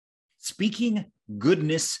speaking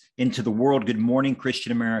goodness into the world. Good morning,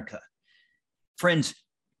 Christian America. Friends,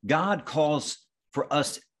 God calls for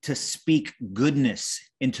us to speak goodness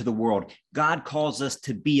into the world. God calls us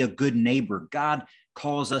to be a good neighbor. God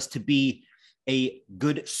calls us to be a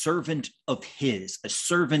good servant of his, a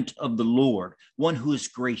servant of the Lord, one who is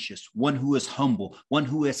gracious, one who is humble, one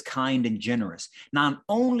who is kind and generous, not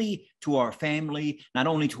only to our family, not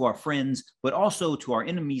only to our friends, but also to our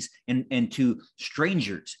enemies and to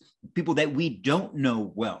strangers, people that we don't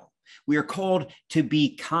know well. We are called to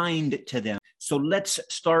be kind to them. So let's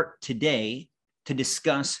start today to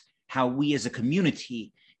discuss how we as a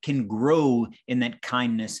community can grow in that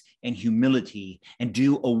kindness and humility and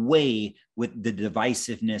do away with the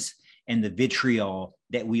divisiveness and the vitriol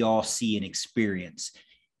that we all see and experience.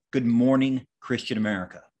 Good morning, Christian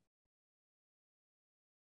America.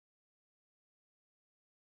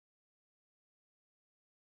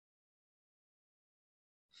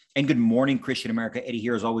 And good morning, Christian America. Eddie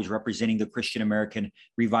here, as always, representing the Christian American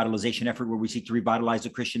revitalization effort, where we seek to revitalize the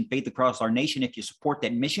Christian faith across our nation. If you support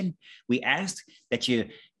that mission, we ask that you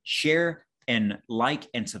share and like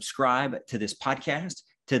and subscribe to this podcast,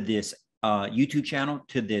 to this YouTube channel,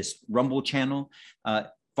 to this Rumble channel.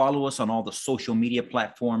 Follow us on all the social media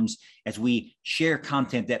platforms as we share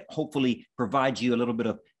content that hopefully provides you a little bit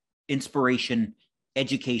of inspiration,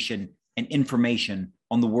 education, and information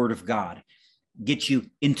on the Word of God. Get you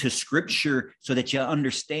into Scripture so that you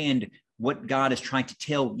understand what God is trying to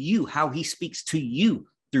tell you, how he speaks to you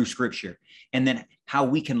through Scripture, and then how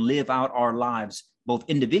we can live out our lives both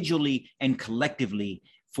individually and collectively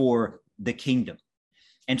for the kingdom.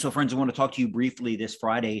 And so, friends, I want to talk to you briefly this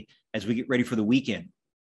Friday as we get ready for the weekend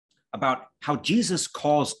about how Jesus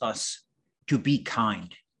calls us to be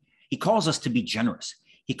kind. He calls us to be generous.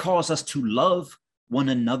 He calls us to love one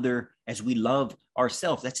another as we love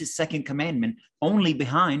ourselves. That's his second commandment, only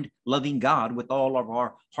behind loving God with all of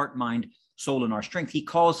our heart, mind, soul, and our strength. He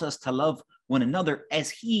calls us to love one another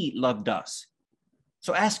as he loved us.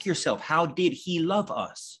 So ask yourself, how did he love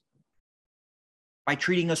us? By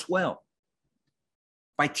treating us well,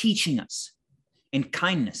 by teaching us in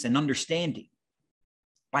kindness and understanding,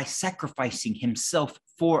 by sacrificing himself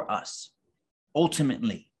for us,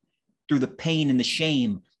 ultimately through the pain and the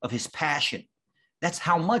shame of his passion. That's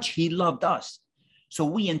how much he loved us. So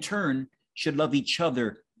we in turn should love each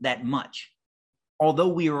other that much. Although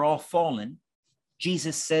we are all fallen,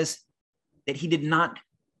 Jesus says that he did not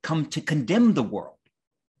come to condemn the world.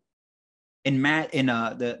 In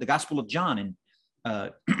the Gospel of John,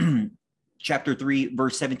 in chapter 3,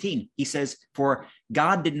 verse 17, he says, "For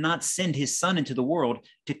God did not send his Son into the world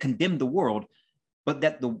to condemn the world, but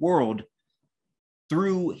that the world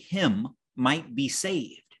through him might be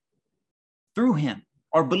saved." Through him,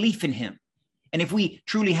 our belief in him. And if we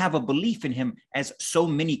truly have a belief in him, as so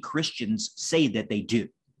many Christians say that they do,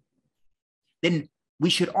 then we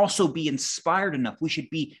should also be inspired enough. We should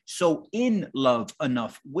be so in love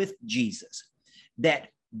enough with Jesus that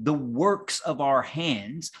the works of our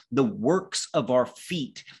hands, the works of our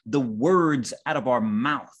feet, the words out of our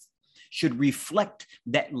mouth should reflect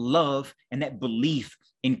that love and that belief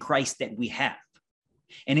in Christ that we have.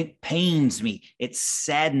 And it pains me, it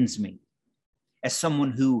saddens me, as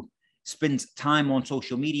someone who spends time on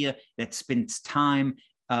social media, that spends times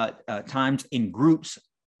in groups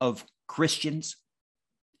of Christians,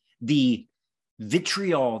 the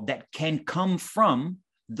vitriol that can come from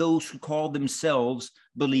those who call themselves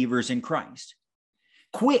believers in Christ.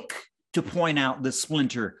 Quick to point out the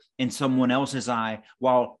splinter in someone else's eye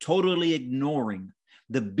while totally ignoring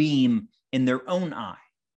the beam in their own eye.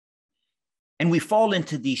 And we fall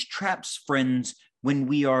into these traps, friends, when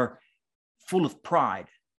we are full of pride,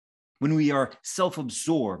 when we are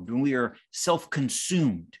self-absorbed, when we are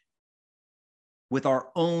self-consumed with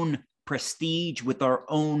our own prestige, with our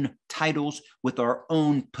own titles, with our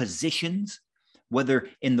own positions, whether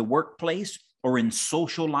in the workplace or in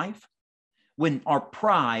social life. When our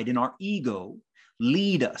pride and our ego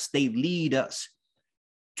lead us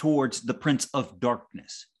towards the prince of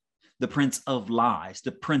darkness, the prince of lies,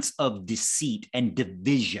 the prince of deceit and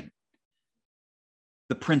division,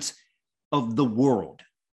 the prince of the world,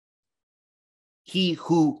 he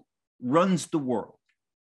who runs the world.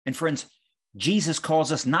 And friends, Jesus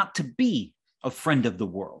calls us not to be a friend of the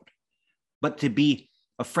world, but to be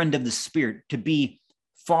a friend of the Spirit, to be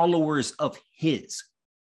followers of his,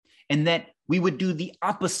 and that we would do the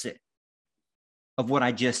opposite of what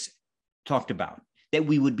I just talked about, that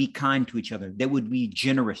we would be kind to each other, that we would be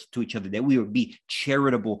generous to each other, that we would be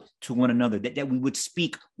charitable to one another, that we would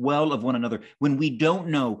speak well of one another when we don't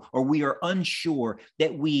know or we are unsure,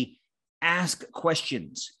 that we ask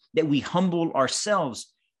questions, that we humble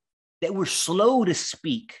ourselves that we're slow to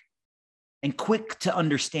speak and quick to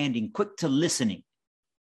understanding, quick to listening,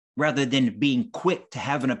 rather than being quick to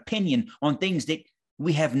have an opinion on things that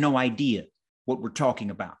we have no idea what we're talking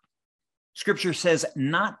about. Scripture says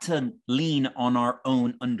not to lean on our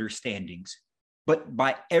own understandings, but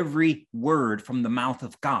by every word from the mouth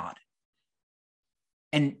of God.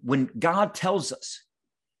 And when God tells us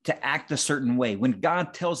to act a certain way, when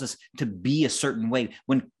God tells us to be a certain way,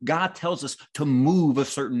 when God tells us to move a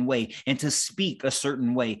certain way and to speak a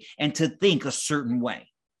certain way and to think a certain way,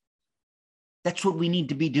 that's what we need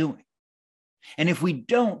to be doing. And if we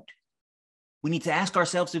don't, we need to ask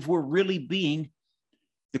ourselves if we're really being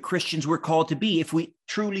the Christians we're called to be, if we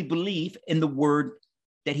truly believe in the word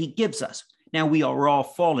that he gives us. Now, we are all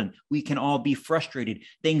fallen. We can all be frustrated.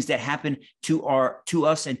 Things that happen to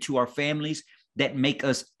us and to our families that make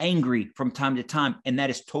us angry from time to time. And that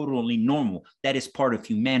is totally normal. That is part of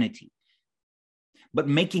humanity. But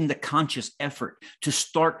making the conscious effort to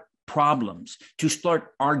start problems, to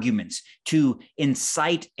start arguments, to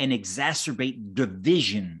incite and exacerbate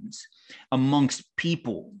divisions amongst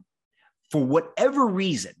people for whatever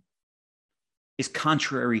reason is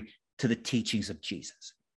contrary to the teachings of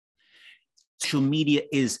Jesus. Social media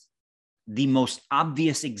is the most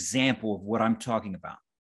obvious example of what I'm talking about.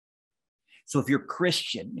 So if you're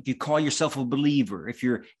Christian, if you call yourself a believer, if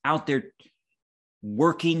you're out there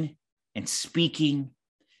working and speaking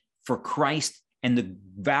for Christ and the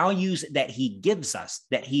values that he gives us,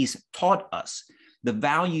 that he's taught us, the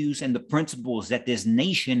values and the principles that this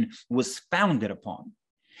nation was founded upon,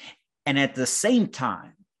 and at the same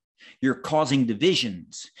time, you're causing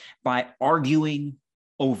divisions by arguing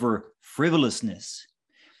over frivolousness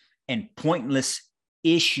and pointless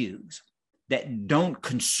issues that don't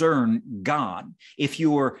concern God, if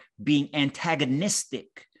you're being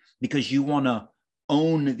antagonistic because you want to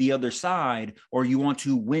own the other side or you want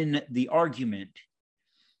to win the argument,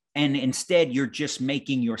 and instead you're just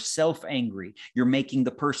making yourself angry, you're making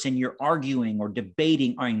the person you're arguing or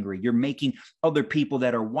debating angry, you're making other people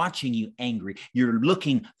that are watching you angry, you're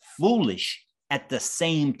looking foolish at the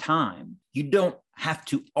same time. You don't have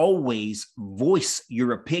to always voice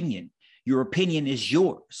your opinion. Your opinion is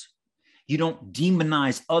yours. You don't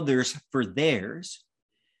demonize others for theirs.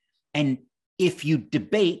 And if you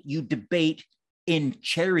debate in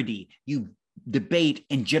charity, you debate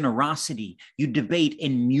in generosity, you debate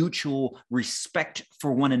in mutual respect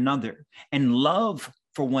for one another and love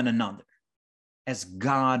for one another as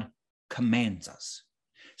God commands us.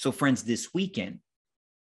 So friends, this weekend,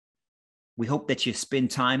 we hope that you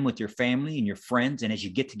spend time with your family and your friends. And as you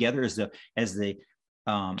get together, as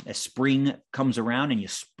spring comes around and you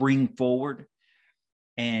spring forward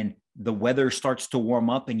and the weather starts to warm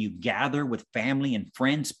up and you gather with family and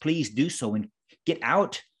friends, please do so and get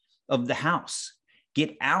out of the house,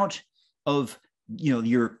 get out of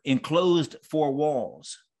your enclosed four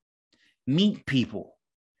walls, meet people,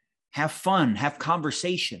 have fun, have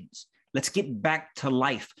conversations. Let's get back to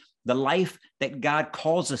life, the life that God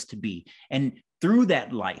calls us to be. And through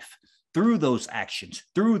that life, through those actions,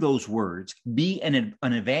 through those words, be an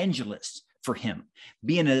evangelist for him,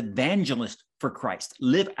 be an evangelist for Christ,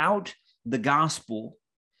 live out the gospel.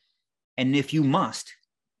 And if you must,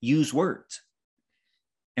 use words.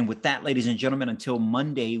 And with that, ladies and gentlemen, until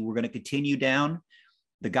Monday, we're going to continue down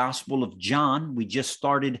the Gospel of John. We just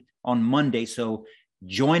started on Monday, so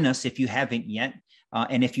join us if you haven't yet.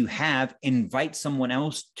 And if you have, invite someone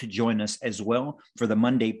else to join us as well for the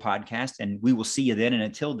Monday podcast. And we will see you then. And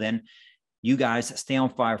until then, you guys stay on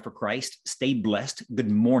fire for Christ. Stay blessed. Good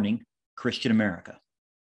morning, Christian America.